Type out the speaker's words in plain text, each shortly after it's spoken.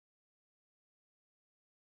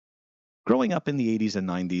Growing up in the 80s and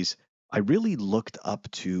 90s, I really looked up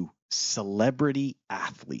to celebrity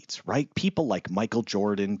athletes, right? People like Michael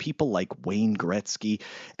Jordan, people like Wayne Gretzky,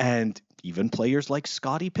 and even players like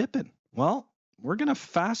Scottie Pippen. Well, we're going to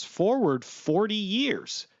fast forward 40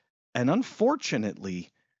 years. And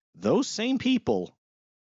unfortunately, those same people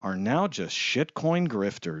are now just shitcoin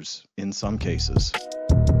grifters in some cases.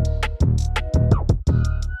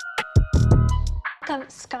 Welcome,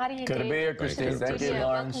 Scottie and Good to be here, Christine. Thank you,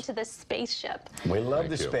 Lawrence. Welcome to the spaceship. We love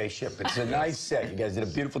the spaceship. It's a nice set. You guys did a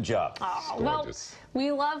beautiful job. Oh, well, we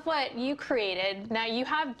love what you created. Now, you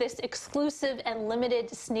have this exclusive and limited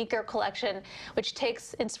sneaker collection, which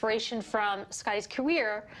takes inspiration from Scottie's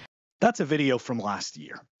career. That's a video from last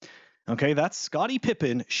year. Okay, that's Scottie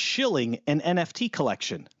Pippen shilling an NFT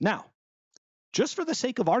collection. Now, just for the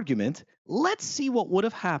sake of argument, let's see what would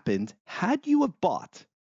have happened had you have bought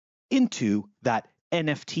into that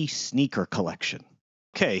NFT sneaker collection.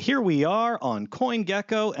 Okay, here we are on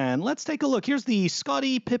CoinGecko, and let's take a look. Here's the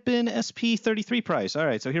Scottie Pippen SP33 price. All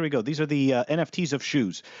right, so here we go. These are the NFTs of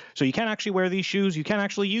shoes. So you can't actually wear these shoes. You can't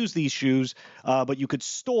actually use these shoes, but you could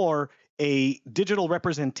store a digital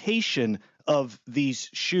representation of these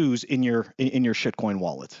shoes in your shitcoin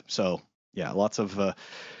wallet. So yeah, lots of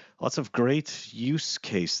great use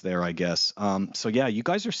case there, I guess. So yeah, you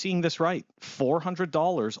guys are seeing this right.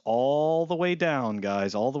 $400 all the way down,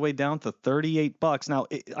 guys, all the way down to $38. Now,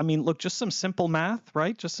 I mean, look, just some simple math,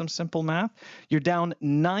 right? Just some simple math. You're down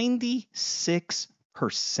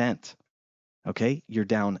 96%. Okay, you're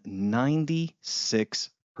down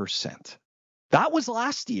 96%. That was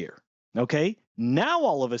last year. Okay, now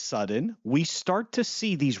all of a sudden we start to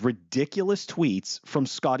see these ridiculous tweets from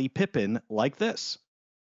Scottie Pippen like this.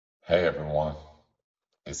 Hey everyone,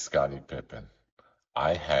 it's Scottie Pippen.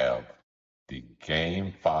 I have the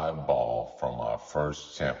Game 5 ball from our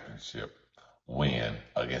first championship win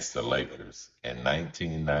against the Lakers in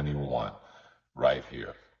 1991 right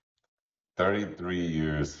here, 33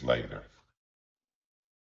 years later.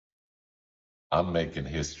 I'm making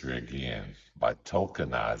history again by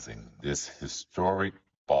tokenizing this historic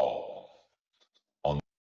ball.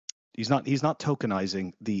 He's not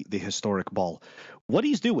tokenizing the historic ball. What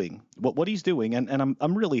he's doing, and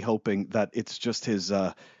I'm really hoping that it's just his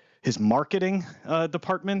marketing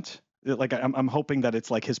department. Like I'm hoping that it's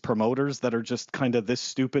like his promoters that are just kind of this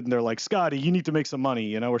stupid and they're like, Scottie, you need to make some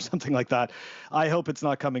money, or something like that. I hope it's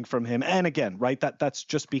not coming from him. And again, right, that's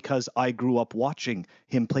just because I grew up watching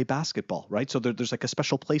him play basketball, right? So there's like a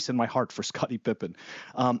special place in my heart for Scottie Pippen.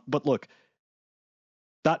 But look,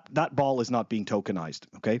 that ball is not being tokenized,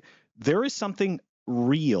 okay? There is something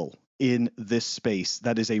real in this space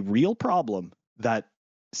that is a real problem that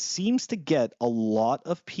seems to get a lot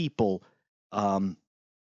of people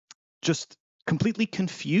just completely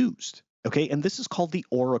confused, okay? And this is called the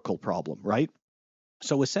Oracle problem, right?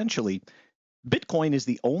 So essentially, Bitcoin is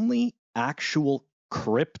the only actual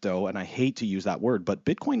crypto, and I hate to use that word, but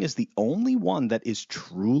Bitcoin is the only one that is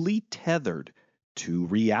truly tethered to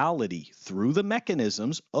reality through the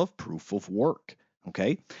mechanisms of proof of work,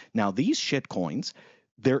 okay? Now, these shitcoins,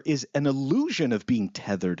 there is an illusion of being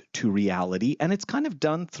tethered to reality, and it's kind of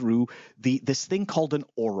done through this thing called an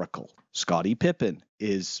oracle. Scottie Pippen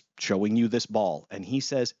is showing you this ball, and he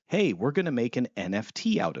says, hey, we're going to make an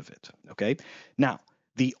NFT out of it, okay? Now,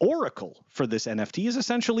 the oracle for this NFT is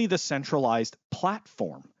essentially the centralized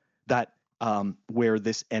platform that where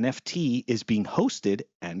this NFT is being hosted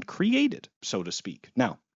and created, so to speak.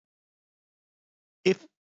 Now, if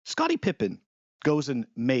Scottie Pippen goes and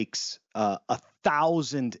makes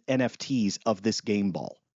 1,000 NFTs of this game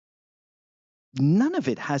ball, none of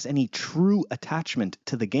it has any true attachment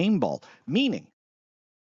to the game ball, meaning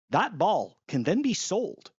that ball can then be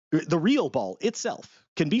sold. The real ball itself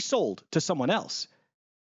can be sold to someone else.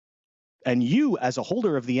 And you, as a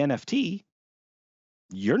holder of the NFT,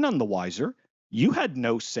 you're none the wiser. You had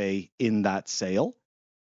no say in that sale.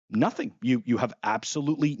 Nothing. You have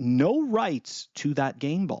absolutely no rights to that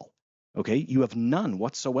game ball. Okay? You have none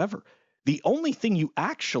whatsoever. The only thing you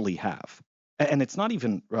actually have, and it's not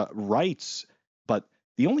even rights, but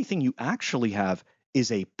the only thing you actually have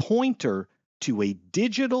is a pointer to a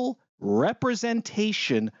digital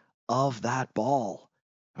representation of that ball.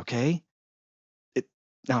 Okay?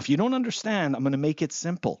 Now, if you don't understand, I'm going to make it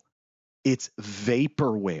simple. It's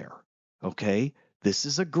vaporware. Okay? This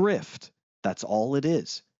is a grift. That's all it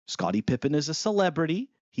is. Scottie Pippen is a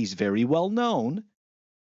celebrity. He's very well known.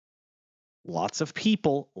 Lots of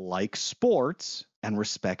people like sports and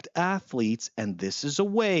respect athletes, and this is a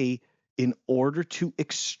way in order to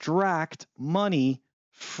extract money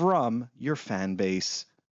from your fan base.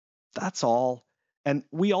 That's all. And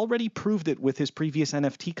we already proved it with his previous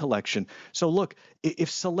NFT collection. So look,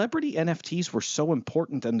 if celebrity NFTs were so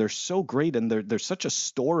important and they're so great and they're such a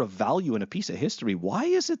store of value and a piece of history, why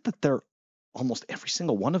is it that they're almost every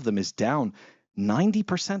single one of them is down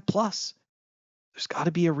 90% plus? There's got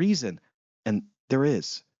to be a reason. And there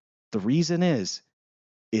is. The reason is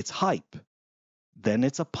it's hype, then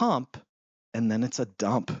it's a pump, and then it's a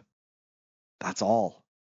dump. That's all.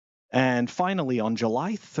 And finally, on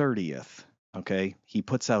July 30th, okay, he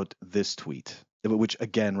puts out this tweet, which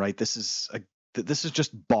again, right, this is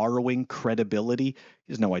just borrowing credibility.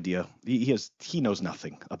 He has no idea. He knows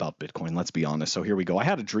nothing about Bitcoin, let's be honest. So here we go. I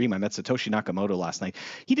had a dream. I met Satoshi Nakamoto last night.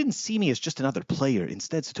 He didn't see me as just another player.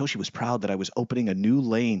 Instead, Satoshi was proud that I was opening a new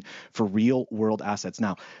lane for real world assets.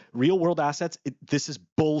 Now, real world assets, this is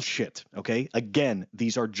bullshit, okay? Again,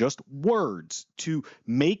 these are just words to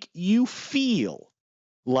make you feel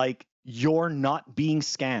like you're not being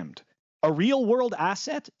scammed. A real world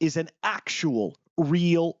asset is an actual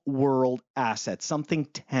real world asset, something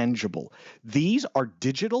tangible. These are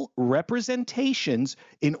digital representations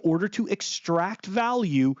in order to extract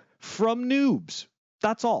value from noobs.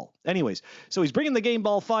 That's all. Anyways, so he's bringing the game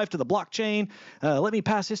ball 5 to the blockchain. Let me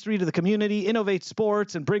pass history to the community, innovate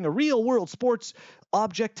sports, and bring a real world sports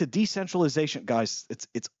object to decentralization. Guys,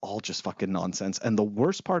 it's all just fucking nonsense. And the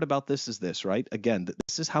worst part about this is this, right? Again,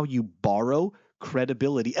 this is how you borrow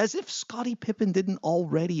credibility, as if Scottie Pippen didn't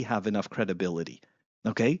already have enough credibility.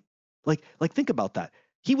 Okay? Like think about that.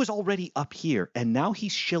 He was already up here, and now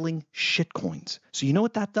he's shilling shitcoins. So you know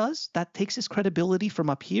what that does? That takes his credibility from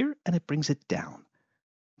up here, and it brings it down.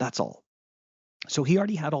 That's all. So he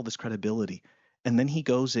already had all this credibility. And then he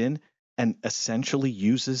goes in and essentially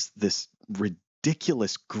uses this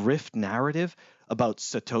ridiculous grift narrative about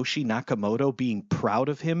Satoshi Nakamoto being proud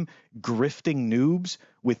of him grifting noobs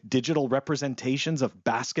with digital representations of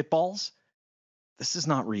basketballs. This is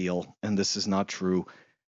not real, and this is not true.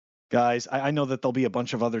 Guys, I know that there'll be a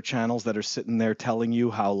bunch of other channels that are sitting there telling you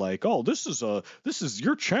how, like, oh, this is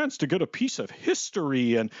your chance to get a piece of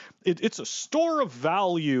history, and it's a store of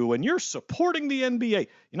value, and you're supporting the NBA.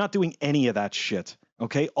 You're not doing any of that shit,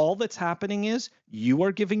 okay? All that's happening is you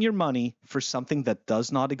are giving your money for something that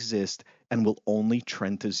does not exist and will only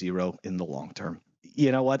trend to zero in the long term.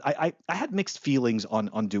 You know what? I had mixed feelings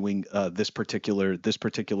on doing this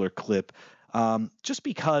particular clip, just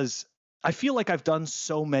because I feel like I've done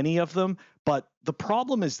so many of them, but the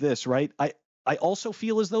problem is this, right? I also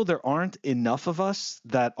feel as though there aren't enough of us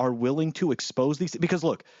that are willing to expose these, because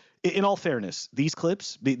look, in all fairness, these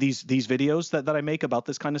clips, these videos that I make about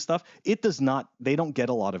this kind of stuff, they don't get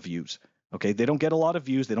a lot of views. Okay, they don't get a lot of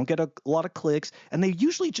views, they don't get a lot of clicks, and they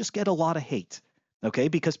usually just get a lot of hate. Okay,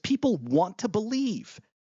 because people want to believe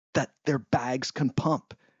that their bags can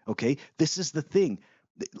pump. Okay, this is the thing.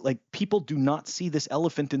 Like, people do not see this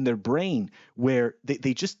elephant in their brain where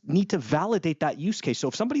they just need to validate that use case. So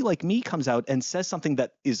if somebody like me comes out and says something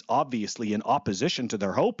that is obviously in opposition to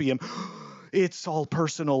their hopium, it's all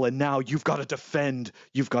personal, and now you've got to defend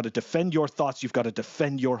your thoughts, you've got to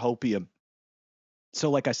defend your hopium.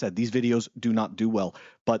 So like I said, these videos do not do well.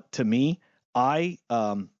 But to me,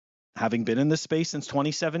 having been in this space since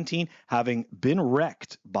 2017, having been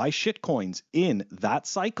wrecked by shitcoins in that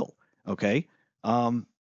cycle, okay,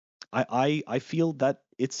 I feel that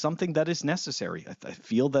it's something that is necessary. I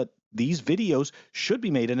feel that these videos should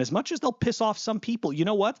be made. And as much as they'll piss off some people, you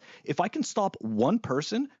know what? If I can stop one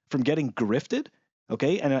person from getting grifted,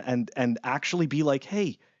 okay, and actually be like,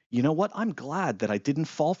 hey, you know what? I'm glad that I didn't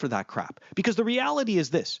fall for that crap. Because the reality is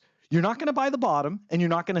this: you're not going to buy the bottom and you're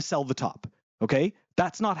not going to sell the top. Okay?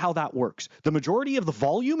 That's not how that works. The majority of the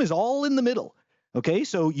volume is all in the middle. Okay,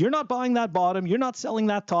 so you're not buying that bottom, you're not selling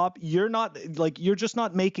that top, you're just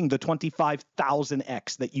not making the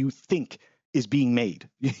 25,000x that you think is being made.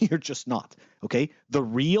 You're just not. Okay, the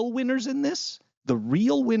real winners in this, the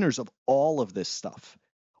real winners of all of this stuff,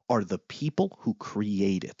 are the people who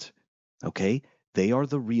create it. Okay, they are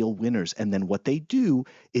the real winners. And then what they do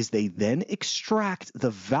is they then extract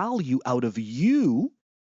the value out of you,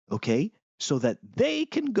 okay, so that they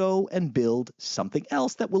can go and build something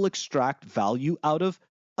else that will extract value out of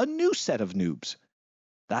a new set of noobs.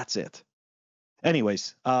 That's it.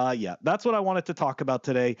 Anyways, yeah, that's what I wanted to talk about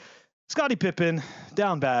today. Scottie Pippen,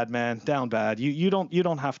 down bad, man, down bad. You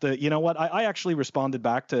don't have to. You know what? I actually responded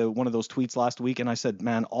back to one of those tweets last week, and I said,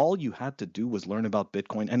 man, all you had to do was learn about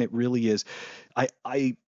Bitcoin, and it really is.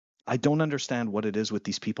 I don't understand what it is with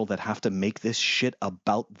these people that have to make this shit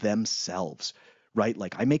about themselves. Right?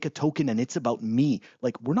 Like, I make a token and it's about me.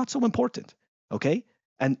 Like, we're not so important. Okay?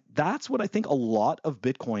 And that's what I think a lot of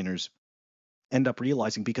Bitcoiners end up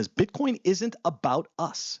realizing, because Bitcoin isn't about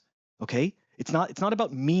us. Okay? It's not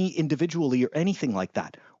about me individually or anything like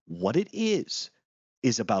that. What it is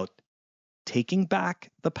about taking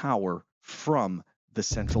back the power from the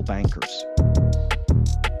central bankers.